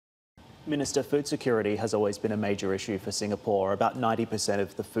Minister, food security has always been a major issue for Singapore. About 90%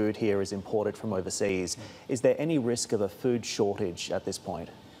 of the food here is imported from overseas. Is there any risk of a food shortage at this point?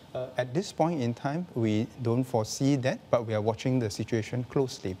 At this point in time, we don't foresee that, but we are watching the situation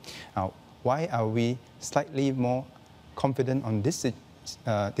closely. Now, why are we slightly more confident on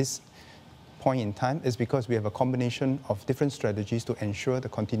this point in time is because we have a combination of different strategies to ensure the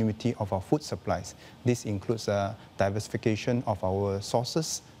continuity of our food supplies. This includes diversification of our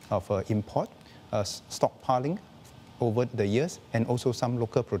sources of import, stockpiling over the years, and also some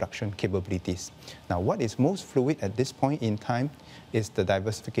local production capabilities. Now, what is most fluid at this point in time is the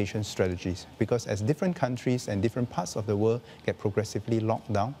diversification strategies, because as different countries and different parts of the world get progressively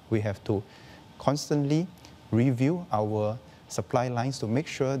locked down, we have to constantly review our supply lines to make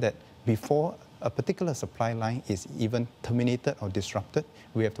sure that before a particular supply line is even terminated or disrupted,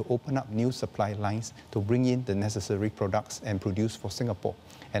 we have to open up new supply lines to bring in the necessary products and produce for Singapore.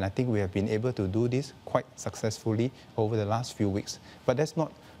 And I think we have been able to do this quite successfully over the last few weeks. But there's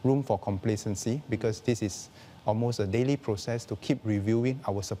not room for complacency, because this is almost a daily process to keep reviewing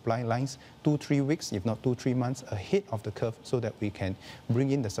our supply lines 2-3 weeks, if not 2-3 months ahead of the curve, so that we can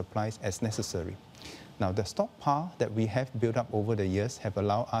bring in the supplies as necessary. Now, the stockpile that we have built up over the years have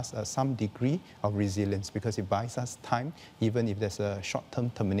allowed us some degree of resilience, because it buys us time, even if there's a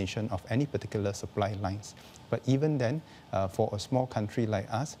short-term termination of any particular supply lines. But even then, for a small country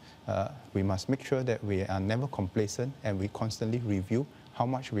like us, we must make sure that we are never complacent, and we constantly review how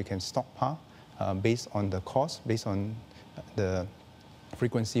much we can stockpile based on the cost, based on the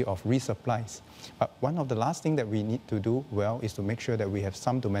frequency of resupplies. But one of the last things that we need to do well is to make sure that we have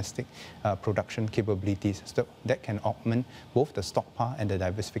some domestic production capabilities so that can augment both the stockpile and the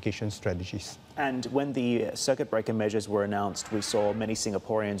diversification strategies. And when the circuit breaker measures were announced, we saw many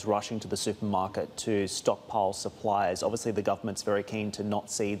Singaporeans rushing to the supermarket to stockpile supplies. Obviously, the government's very keen to not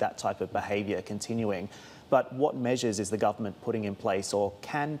see that type of behaviour continuing. But what measures is the government putting in place, or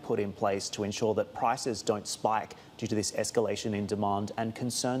can put in place, to ensure that prices don't spike due to this escalation in demand and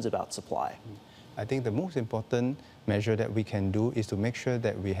concerns about supply? I think the most important measure that we can do is to make sure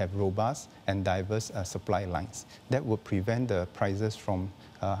that we have robust and diverse supply lines. That will prevent the prices from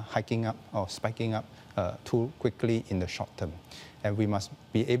hiking up or spiking up too quickly in the short term. And we must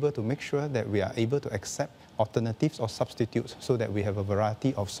be able to make sure that we are able to accept alternatives or substitutes, so that we have a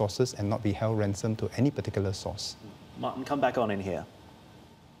variety of sources and not be held ransom to any particular source. Martin, come back on in here.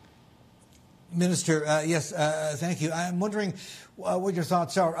 Minister, yes, thank you. I'm wondering what your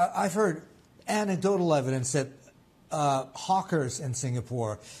thoughts are. I've heard anecdotal evidence that hawkers in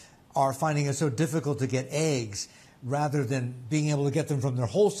Singapore are finding it so difficult to get eggs. Rather than being able to get them from their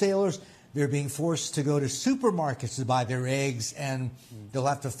wholesalers, they're being forced to go to supermarkets to buy their eggs, and they'll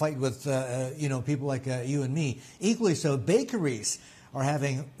have to fight with people like you and me. Equally so, bakeries are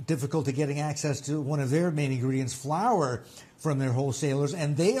having difficulty getting access to one of their main ingredients, flour, from their wholesalers,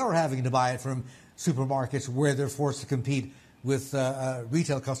 and they are having to buy it from supermarkets, where they're forced to compete with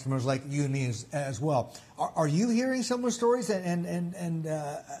retail customers like you and me as well. Are you hearing similar stories, and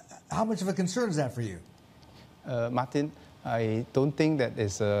how much of a concern is that for you? Martin, I don't think that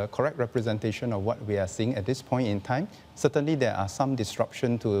is a correct representation of what we are seeing at this point in time. Certainly, there are some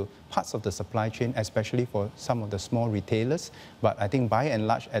disruption to parts of the supply chain, especially for some of the small retailers. But I think by and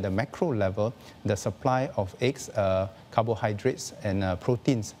large, at a macro level, the supply of eggs, carbohydrates, and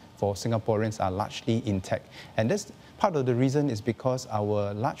proteins for Singaporeans are largely intact. And that's part of the reason is because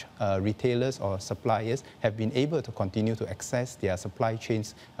our large retailers or suppliers have been able to continue to access their supply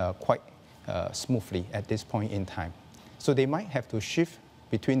chains quite smoothly at this point in time. So they might have to shift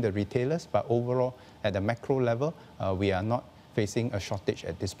between the retailers, but overall, at the macro level, we are not facing a shortage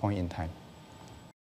at this point in time.